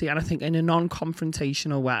best policy. And I think in a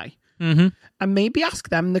non-confrontational way. Mm-hmm. And maybe ask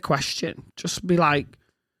them the question. Just be like,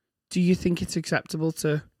 do you think it's acceptable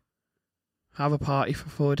to have a party for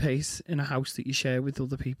 4 days in a house that you share with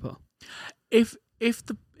other people? If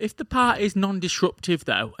the party is non-disruptive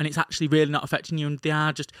though, and it's actually really not affecting you, and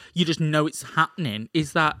you just know it's happening,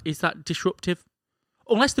 is that disruptive?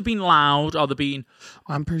 Unless they're being loud or they're being...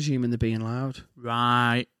 I'm presuming they're being loud.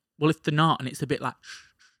 Right. Well, if they're not, and it's a bit like,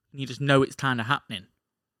 and you just know it's kind of happening.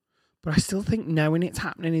 But I still think knowing it's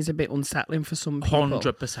happening is a bit unsettling for some people.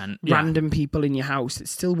 100%. Random people in your house. It's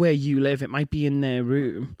still where you live. It might be in their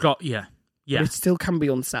room. Yeah. But it still can be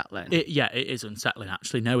unsettling. It is unsettling,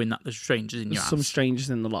 actually, knowing that there's strangers in your house. Some strangers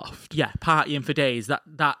in the loft. Yeah, partying for days. That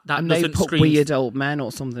and doesn't they put weird old men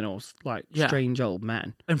or something else, like strange old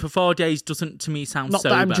men. And for 4 days doesn't, to me, sound not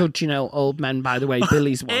sober. Not that I'm judging old men, by the way.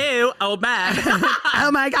 Billy's one. Ew, old man. Oh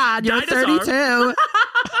my God, you're 32.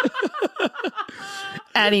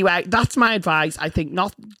 Anyway, that's my advice. I think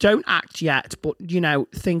don't act yet, but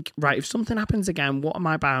think, right, if something happens again, what are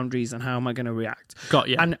my boundaries and how am I going to react? Got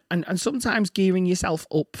you. And sometimes gearing yourself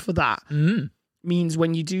up for that means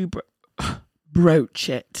when you do broach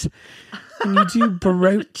it, you'll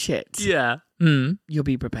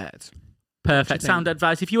be prepared. Perfect. Sound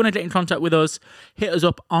advice. If you want to get in contact with us, hit us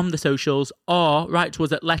up on the socials or write to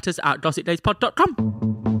us at letters@gossipdayspod.com.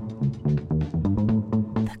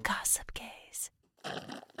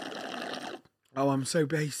 Oh, I'm so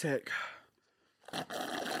basic. Oh,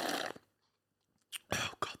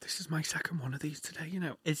 God, this is my second one of these today,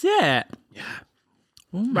 Is it? Yeah.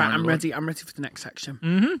 Oh, right, I'm ready. I'm ready for the next section.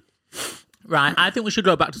 Mm-hmm. Right, I think we should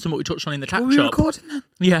go back to something we touched on in the chat shop. Are we recording then?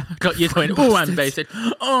 Yeah, I got you going, I'm basic.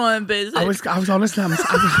 I'm basic. I was honestly,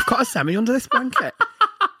 I've got a semi under this blanket.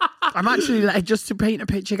 I'm actually, just to paint a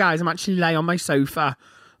picture, guys, I'm actually lay on my sofa,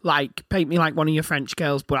 paint me like one of your French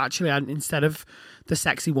girls, but actually, instead of the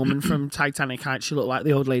sexy woman from Titanic, I actually look like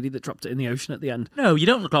the old lady that dropped it in the ocean at the end. No, you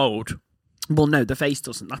don't look old. Well, no, the face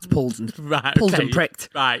doesn't. That's pulled and pricked.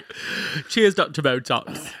 Right. Cheers, Dr.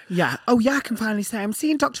 Botox. Yeah. Oh, yeah, I can finally say I'm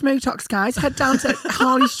seeing Dr. Botox, guys. Head down to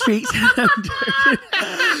Harley Street.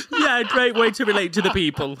 Yeah, great way to relate to the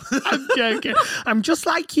people. I'm joking. I'm just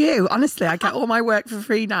like you. Honestly, I get all my work for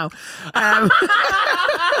free now.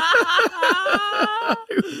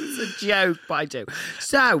 a joke, but I do.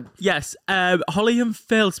 So yes, Holly and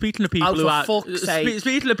Phil. Speaking of people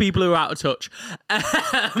speaking of people who are out of touch,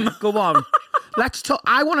 go on. Let's talk.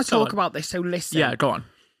 I want to talk about this. So listen. Yeah, go on.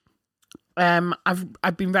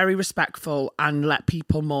 I've been very respectful and let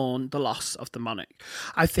people mourn the loss of the monarch.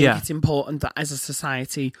 I think it's important that as a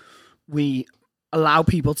society we allow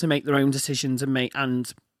people to make their own decisions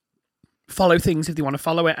and follow things if they want to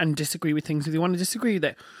follow it and disagree with things if they want to disagree with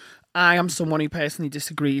it. I am someone who personally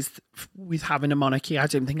disagrees with having a monarchy. I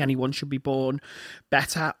don't think anyone should be born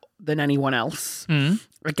better than anyone else.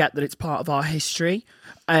 I get that it's part of our history.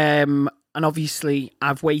 And obviously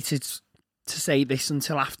I've waited to say this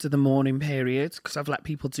until after the mourning period because I've let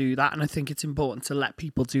people do that, and I think it's important to let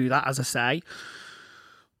people do that, as I say.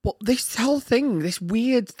 But this whole thing, this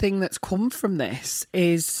weird thing that's come from this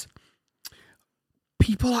is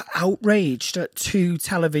people are outraged at 2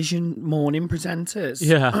 television morning presenters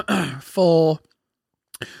for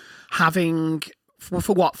having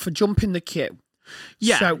for what? For jumping the queue.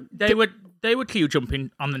 Yeah, so they were queue jumping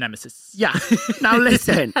on the Nemesis. Yeah. Now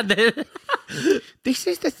listen, this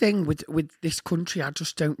is the thing with this country I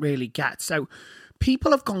just don't really get. So people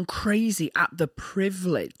have gone crazy at the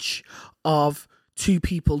privilege of 2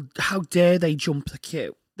 people. How dare they jump the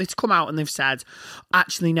queue? They've come out and they've said,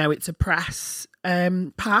 actually, no, it's a press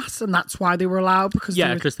pass, and that's why they were allowed because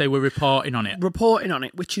they were reporting on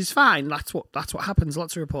it, which is fine. That's what happens.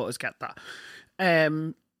 Lots of reporters get that.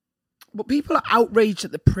 But people are outraged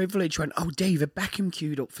at the privilege when, David Beckham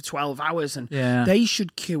queued up for 12 hours and they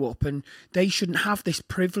should queue up and they shouldn't have this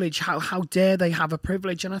privilege. How dare they have a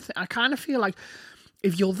privilege? And I kind of feel like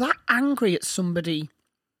if you're that angry at somebody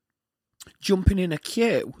jumping in a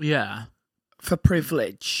queue for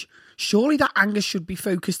privilege, surely that anger should be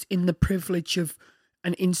focused in the privilege of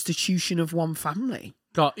an institution of one family.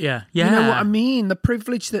 You know what I mean? The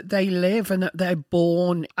privilege that they live and that they're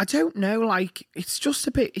born. I don't know, like, it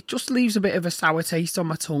just leaves a bit of a sour taste on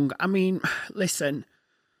my tongue. I mean, listen,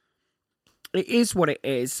 it is what it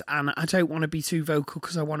is, and I don't want to be too vocal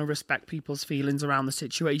because I want to respect people's feelings around the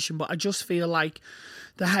situation, but I just feel like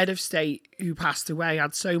the head of state who passed away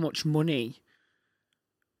had so much money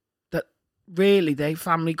that really their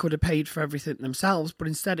family could have paid for everything themselves, but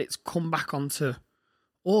instead it's come back onto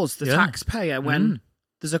us, the taxpayer, when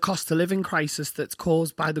there's a cost of living crisis that's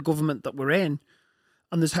caused by the government that we're in,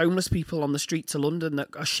 and there's homeless people on the streets of London that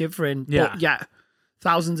are shivering. But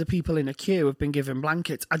thousands of people in a queue have been given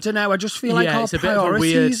blankets. I don't know. I just feel like our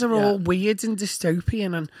priorities are all weird and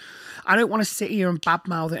dystopian, and I don't want to sit here and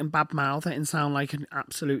badmouth it and sound like an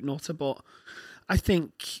absolute nutter, but I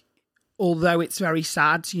think although it's very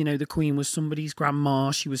sad, you know, the Queen was somebody's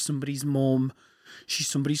grandma, she was somebody's mum, she's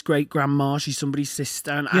somebody's great-grandma, she's somebody's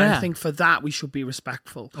sister, and I think for that we should be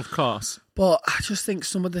respectful. Of course. But I just think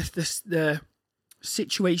some of the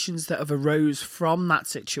situations that have arose from that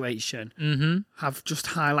situation have just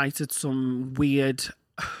highlighted some weird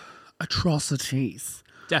atrocities.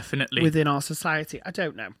 Definitely. Within our society. I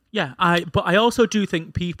don't know. Yeah, but I also do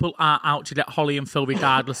think people are out to get Holly and Phil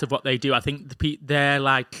regardless of what they do. I think they're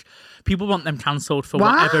like, people want them cancelled for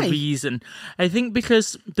whatever reason. I think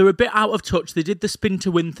because they're a bit out of touch. They did the spin to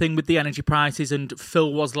win thing with the energy prices, and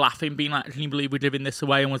Phil was laughing, being like, can you believe we're giving this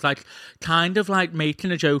away? And was like, kind of like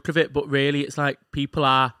making a joke of it, but really it's like people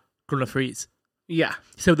are gonna freeze. Yeah.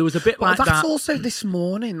 So there was a bit like that. That's also this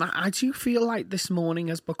morning. I do feel like this morning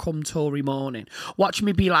has become Tory morning. Watch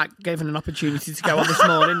me be like given an opportunity to go on this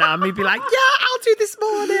morning now, and me be like, yeah, I'll do this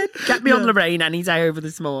morning. Get me on Lorraine any day over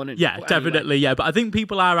this morning. Yeah, but definitely, yeah. But I think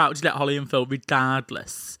people are out to get Holly and Phil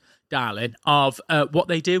regardless, darling, of what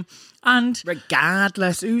they do. And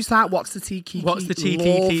regardless, who's that? What's the Tea Kiki? What's the Tea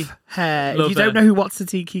Kiki? If you don't know who What's the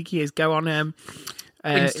Tea Kiki is, go on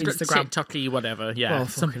Instagram, TikTok-y, whatever. Yeah. Oh,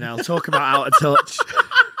 fucking hell. Talk about out of touch.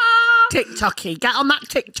 TikTok-y. Get on that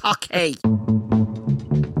TikTok-y.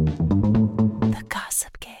 The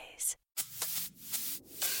Gossip Gaze.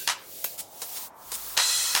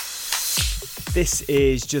 This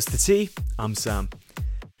is Just the Tea. I'm Sam.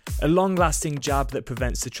 A long-lasting jab that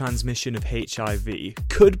prevents the transmission of HIV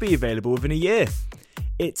could be available within a year.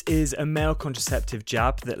 It is a male contraceptive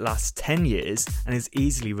jab that lasts 10 years and is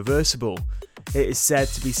easily reversible. It is said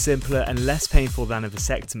to be simpler and less painful than a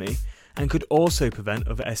vasectomy and could also prevent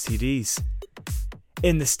other STDs.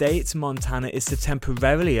 In the States, Montana is to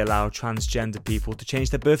temporarily allow transgender people to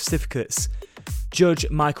change their birth certificates. Judge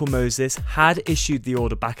Michael Moses had issued the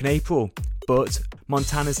order back in April, but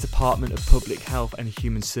Montana's Department of Public Health and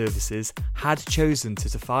Human Services had chosen to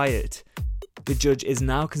defy it. The judge is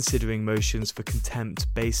now considering motions for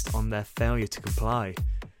contempt based on their failure to comply.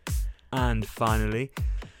 And finally,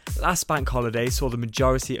 last bank holiday saw the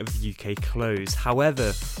majority of the UK close.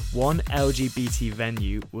 However, one LGBT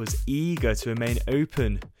venue was eager to remain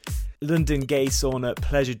open. London gay sauna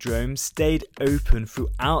Pleasuredrome stayed open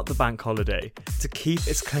throughout the bank holiday to keep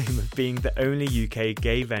its claim of being the only UK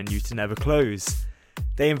gay venue to never close.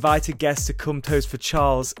 They invited guests to come toast for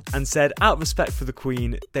Charles and said, out of respect for the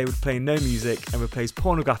Queen, they would play no music and replace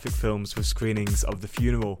pornographic films with screenings of the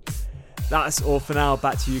funeral. That's all for now.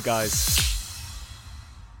 Back to you guys.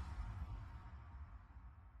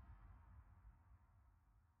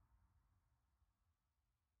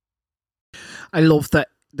 I love that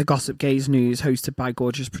the Gossip Gays News, hosted by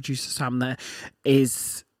gorgeous producer Sam, there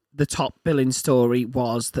is the top billing story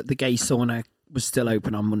was that the gay sauna was still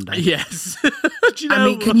open on Monday. Yes. Do you know? I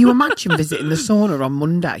mean, can you imagine visiting the sauna on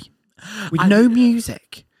Monday with no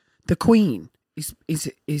music? The Queen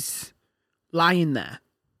is lying there,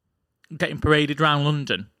 getting paraded around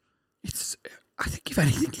London. I think if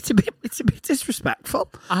anything, it's a bit disrespectful.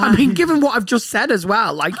 I mean, given what I've just said as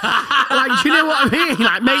well, like, do you know what I mean?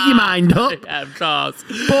 Like, make your mind up. Yeah, of course.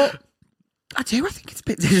 But I think it's a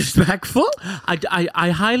bit disrespectful. I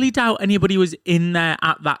highly doubt anybody was in there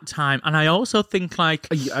at that time, and I also think like,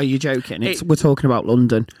 are you joking? We're talking about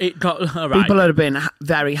London. It got all right. People would have been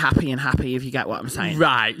very happy, if you get what I'm saying.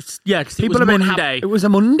 Right? Yeah, because it People was have been Monday. It was a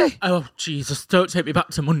Monday. Oh Jesus! Don't take me back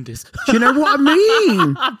to Mondays. Do you know what I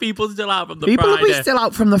mean? People still out from the People Friday. will be still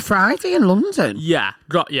out from the Friday in London. Yeah,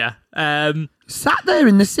 got ya. Sat there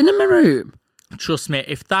in the cinema room. Trust me,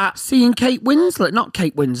 if that seeing Kate Winslet, not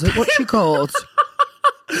Kate Winslet, what's she called?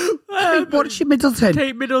 What's she, Middleton?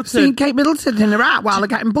 Kate Middleton. Seeing Kate Middleton in her hat while they're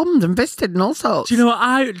getting bummed and fisted and all sorts. Do you know what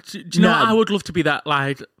I would love to be that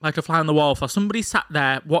like a fly on the wall for? Somebody sat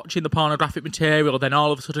there watching the pornographic material, then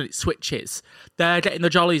all of a sudden it switches. They're getting the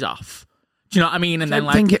jollies off. Do you know what I mean? And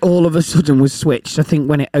I think it all of a sudden was switched. I think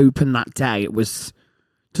when it opened that day, it was.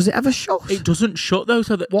 Does it ever shut? It doesn't shut though.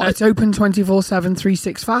 So that it's open 24/7,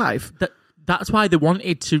 365. That's why they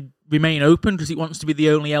wanted to remain open, because it wants to be the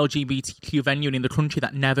only LGBTQ venue in the country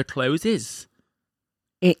that never closes.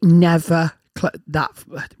 It never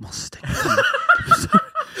that must. Do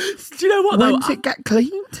you know what though? When does it get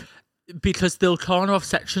cleaned? Because they'll corner off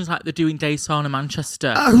sections like they're doing Day Sauna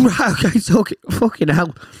Manchester. Oh, right, okay, fucking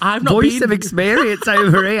hell. I've not Voice been... of experience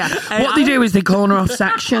over here. What they do is they corner off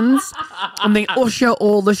sections and they usher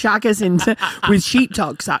all the shaggers into, with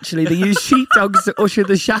sheepdogs actually, they use sheepdogs to usher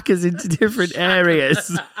the shaggers into different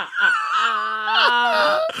areas.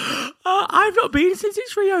 I've not been since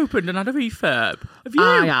it's reopened and had a refurb. Have you?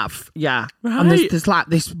 I have, yeah. Right. And there's like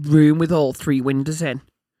this room with all 3 windows in.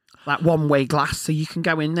 Like one-way glass, so you can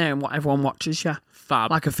go in there and everyone watches you.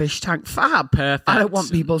 Fab. Like a fish tank. Fab. Perfect. I don't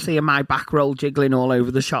want people seeing my back roll jiggling all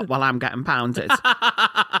over the shop while I'm getting pounded.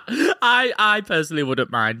 I personally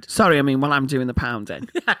wouldn't mind. Sorry, I mean, while I'm doing the pounding.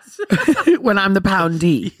 Yes. When I'm the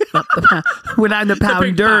poundee, not the when I'm the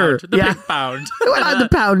pounder. The big pound. When I'm the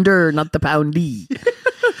pounder, not the poundee.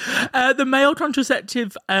 The male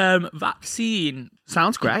contraceptive vaccine.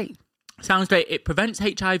 Sounds great. Sounds great. It prevents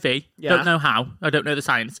HIV. Yeah. Don't know how. I don't know the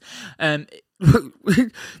science.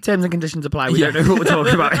 Terms and conditions apply. We don't know what we're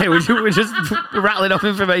talking about here. We're just rattling off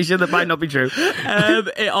information that might not be true.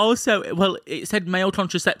 It also, it said male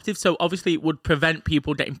contraceptive, so obviously it would prevent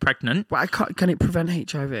people getting pregnant. Well, can it prevent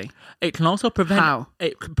HIV? It can also prevent... How?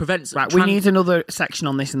 It prevents... Right, we need another section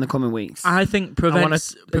on this in the coming weeks. I think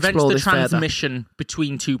prevents the transmission further.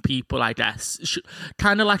 between two people, I guess.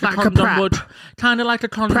 Kind of like a condom would. Kind of like a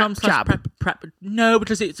condom / prep. No,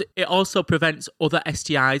 because it also prevents other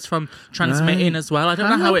STIs from transmitting as well. I don't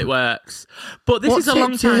know how it works. But this is a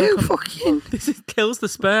long time. This kills the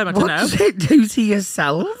sperm, I don't know. What does it do to your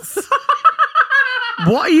cells?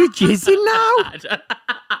 What are you jizzing now?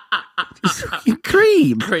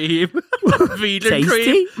 Cream. Vegan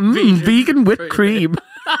tasty. cream. Vegan whipped cream.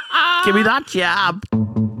 Give me that jab.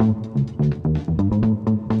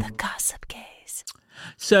 The Gossip Gays.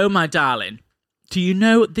 So, my darling, do you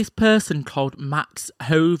know this person called Max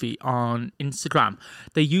Hovey on Instagram?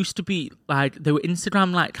 They used to be they were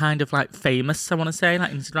Instagram kind of famous, I want to say,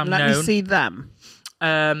 like Instagram known. Let me see them.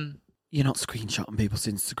 You're not screenshotting people's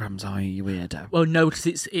Instagrams, are you weirdo? Well, no,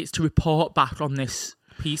 because it's to report back on this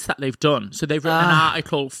piece that they've done. So they've written an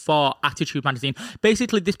article for Attitude magazine.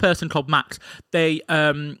 Basically, this person called Max, they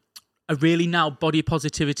a really now body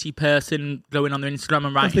positivity person going on their Instagram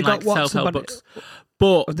and writing self-help books.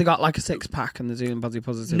 But have they got like a 6-pack and they're doing body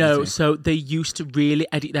positivity? No, so they used to really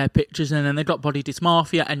edit their pictures and then they got body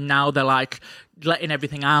dysmorphia and now they're letting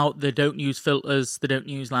everything out. They don't use filters. They don't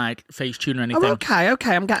use Facetune or anything. Oh,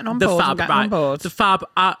 okay. I'm getting on board. The Fab,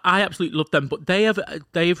 I absolutely love them. But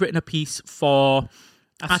they've written a piece for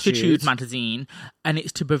Attitude magazine, and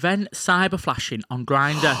it's to prevent cyber flashing on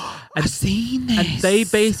Grindr. I've seen this. And they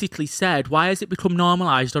basically said, why has it become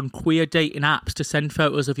normalised on queer dating apps to send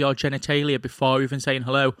photos of your genitalia before even saying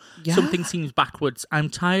hello? Yeah. Something seems backwards. I'm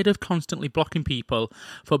tired of constantly blocking people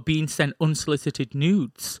for being sent unsolicited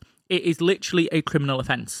nudes. It is literally a criminal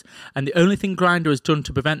offence. And the only thing Grindr has done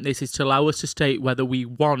to prevent this is to allow us to state whether we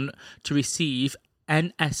want to receive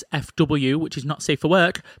NSFW, which is not safe for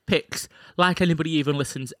work, pics, like anybody even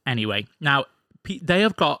listens anyway. Now, they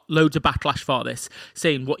have got loads of backlash for this,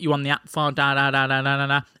 saying what you on the app for,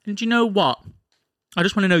 da-da-da-da-da-da-da. And do you know what? I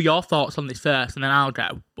just want to know your thoughts on this first, and then I'll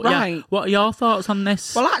go. But right. Yeah, what are your thoughts on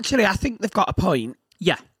this? Well, actually, I think they've got a point.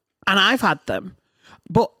 Yeah. And I've had them.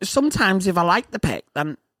 But sometimes if I like the pic,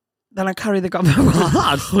 then I carry the goddamn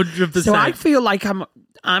 100%. So I feel like I'm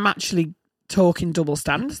actually talking double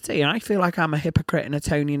standards to you. I feel like I'm a hypocrite and a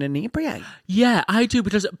Tony and inebriate. Yeah, I do,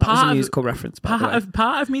 because that was a musical reference, by the way.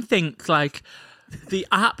 Part of me thinks like the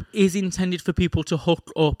app is intended for people to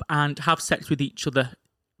hook up and have sex with each other.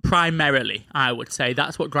 Primarily, I would say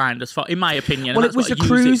that's what Grindr's for, in my opinion. Well, it was a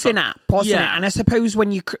cruising app, wasn't it? And I suppose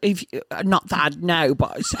when you, if not that I'd know,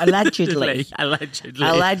 but allegedly, right?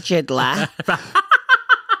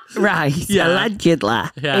 Yeah. Allegedly,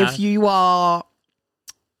 if you are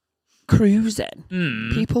cruising,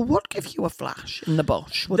 people would give you a flash in the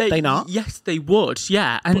bush, would they not? Yes, they would.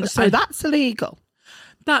 Yeah, and so that's illegal.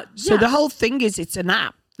 So the whole thing is, it's an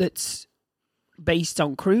app that's based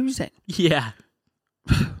on cruising. Yeah.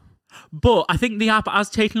 But I think the app has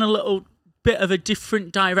taken a little bit of a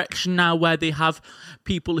different direction now, where they have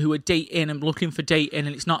people who are dating and looking for dating,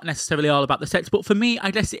 and it's not necessarily all about the sex. But for me,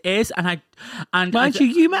 I guess it is. And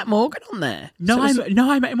you met Morgan on there? No,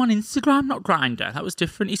 I met him on Instagram, not Grindr. That was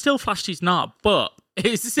different. He still flashed his knob, but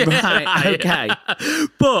it's right. Okay.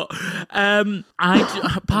 But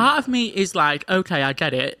part of me is like, okay, I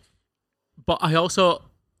get it, but I also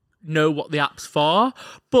know what the app's for.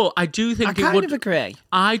 But I do think I kind of agree.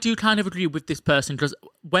 I do kind of agree with this person, because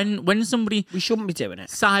when somebody, we shouldn't be doing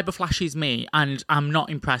it, cyber flashes me and I'm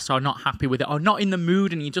not impressed or not happy with it or not in the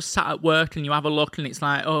mood, and you just sat at work and you have a look and it's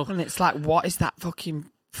like, oh, and it's like, what is that fucking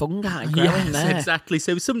fungi growing there? Exactly.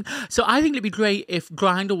 So I think it'd be great if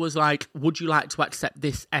Grindr was like, would you like to accept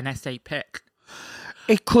this NSA pic?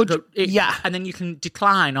 It could, yeah. And then you can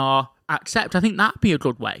decline or accept. I think that'd be a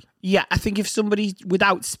good way. Yeah, I think if somebody,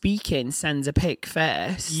 without speaking, sends a pic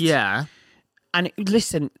first. Yeah. And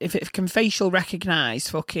listen, if it can facial recognise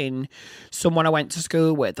fucking someone I went to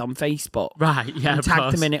school with on Facebook, right? Yeah, and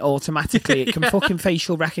tag them in it automatically, it can fucking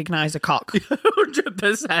facial recognise a cock.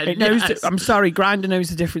 100%. It knows. Yes. I'm sorry, Grindr knows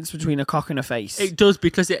the difference between a cock and a face. It does,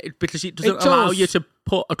 because it doesn't allow you to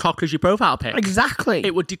put a cock as your profile pic. Exactly.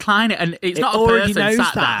 It would decline it, and it's not a person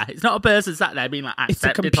sat there. It's not a person sat there being like, it's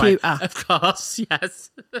a computer. Like, of course,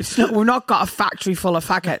 yes. We've not got a factory full of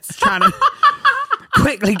faggots trying to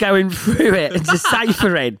quickly going through it and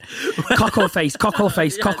deciphering cockle face, cockle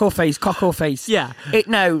face, cockle face, cockle face. Yeah. It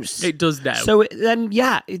knows. It does know. So then,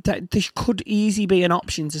 there could easily be an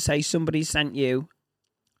option to say somebody sent you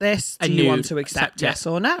this. Do you want to accept yes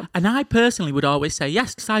or no? And I personally would always say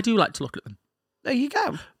yes, because I do like to look at them. There you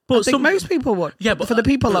go. But I think most people would. Yeah, but for the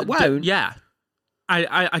people that won't, yeah,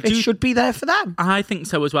 I do. It should be there for them. I think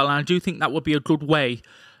so as well, and I do think that would be a good way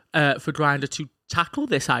for Grindr to tackle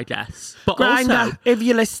this, I guess. But Grindr, also, if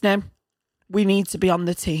you're listening, we need to be on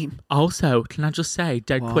the team. Also, can I just say,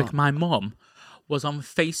 dead quick, my mum was on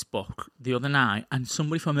Facebook the other night, and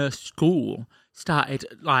somebody from her school started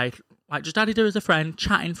like just added her as a friend,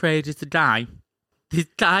 chatting for ages. The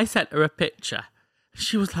guy sent her a picture.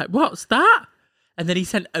 She was like, "What's that?" And then he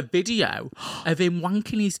sent a video of him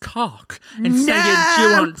wanking his cock and saying, "Do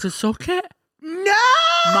you want to suck it?" No!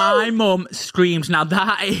 My mum screamed. Now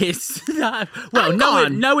that is well,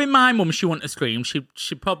 knowing my mum, she wouldn't have screamed.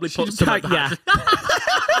 She probably put some of that.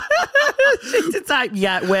 She's the type,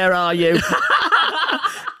 where are you?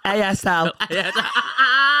 ASL.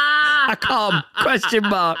 I come, question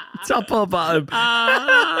mark, top or bottom.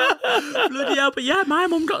 Bloody hell, but yeah, my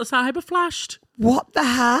mum got cyber flashed. What the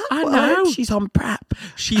hell? I know. She's on prep.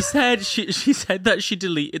 She said that she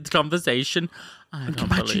deleted the conversation. Can you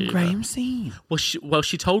imagine Graham seeing? Well,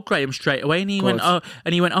 she told Graham straight away, and he went, oh,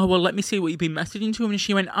 well, let me see what you've been messaging to him. And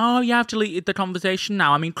she went, oh, yeah, I've deleted the conversation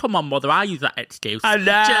now. I mean, come on, mother, I use that excuse. I know.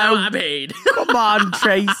 Do you know what I mean? Come on,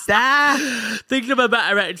 Tracer. Thinking of a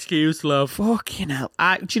better excuse, love. Fucking hell.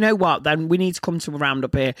 Do you know what? Then we need to come to a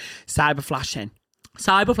roundup here. Cyber flashing.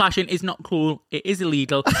 Cyber flashing is not cool. It is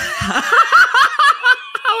illegal.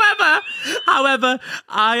 However,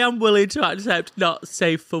 I am willing to accept not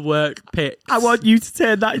safe for work pics. I want you to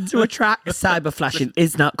turn that into a track. Cyber flashing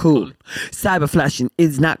is not cool. Cyber flashing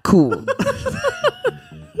is not cool.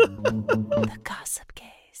 The Gossip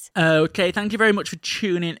Gaze. Okay, thank you very much for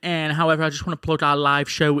tuning in. However, I just want to plug our live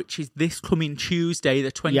show, which is this coming Tuesday,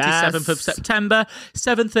 the 27th of September,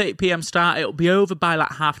 7:30 p.m. start. It'll be over by like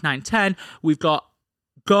 9:30, 10. We've got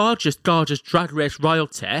gorgeous Drag Race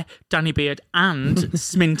royalty, Danny Beard and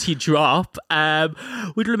Sminty Drop. We're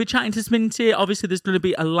going to be chatting to Sminty. Obviously, there's going to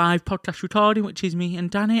be a live podcast recording, which is me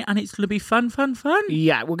and Danny, and it's going to be fun.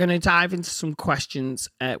 Yeah, we're going to dive into some questions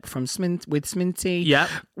from Sminty. Yep.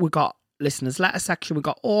 We've got listeners' letter section. We've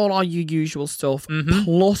got all our usual stuff,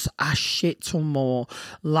 plus a shit ton more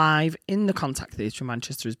live in the Contact Theatre in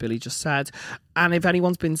Manchester, as Billy just said. And if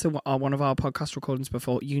anyone's been to one of our podcast recordings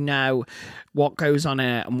before, you know what goes on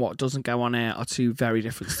air and what doesn't go on air are two very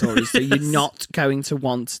different stories. So you're not going to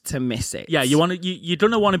want to miss it. Yeah, you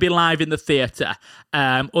don't want to be live in the theatre.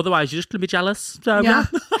 Otherwise, you're just going to be jealous. So. Yeah.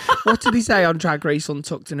 What did he say on Drag Race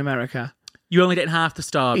Untucked in America? You're only getting half the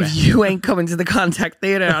story. If you ain't coming to the Contact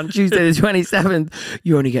Theatre on Tuesday the 27th,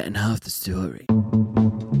 you're only getting half the story.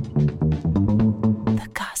 The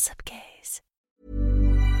Gossip Gaze.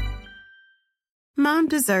 Mom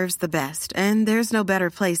deserves the best, and there's no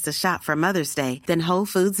better place to shop for Mother's Day than Whole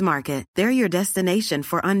Foods Market. They're your destination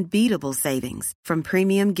for unbeatable savings, from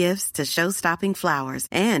premium gifts to show-stopping flowers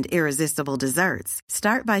and irresistible desserts.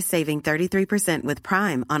 Start by saving 33% with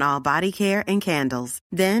Prime on all body care and candles.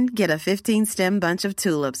 Then get a 15-stem bunch of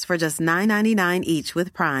tulips for just $9.99 each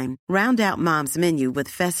with Prime. Round out Mom's menu with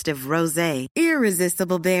festive rosé,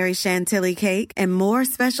 irresistible berry chantilly cake, and more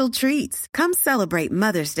special treats. Come celebrate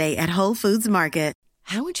Mother's Day at Whole Foods Market.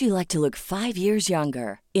 How would you like to look 5 years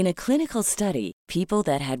younger? In a clinical study, people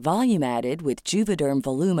that had volume added with Juvederm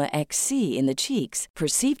Voluma XC in the cheeks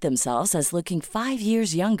perceived themselves as looking 5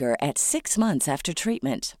 years younger at 6 months after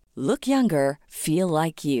treatment. Look younger, feel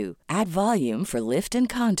like you. Add volume for lift and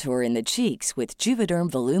contour in the cheeks with Juvederm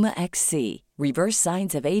Voluma XC. Reverse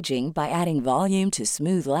signs of aging by adding volume to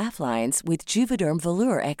smooth laugh lines with Juvederm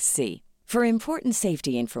Volure XC. For important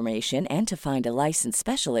safety information and to find a licensed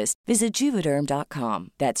specialist, visit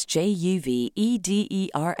Juvederm.com. That's JUVEDERM.com.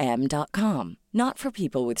 Not for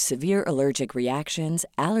people with severe allergic reactions,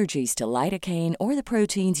 allergies to lidocaine, or the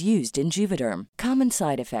proteins used in Juvederm. Common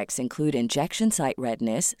side effects include injection site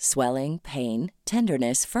redness, swelling, pain,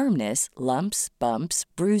 tenderness, firmness, lumps, bumps,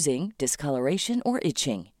 bruising, discoloration, or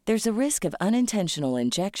itching. There's a risk of unintentional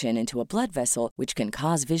injection into a blood vessel, which can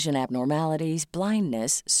cause vision abnormalities,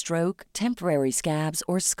 blindness, stroke, temporary scabs,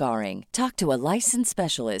 or scarring. Talk to a licensed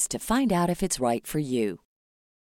specialist to find out if it's right for you.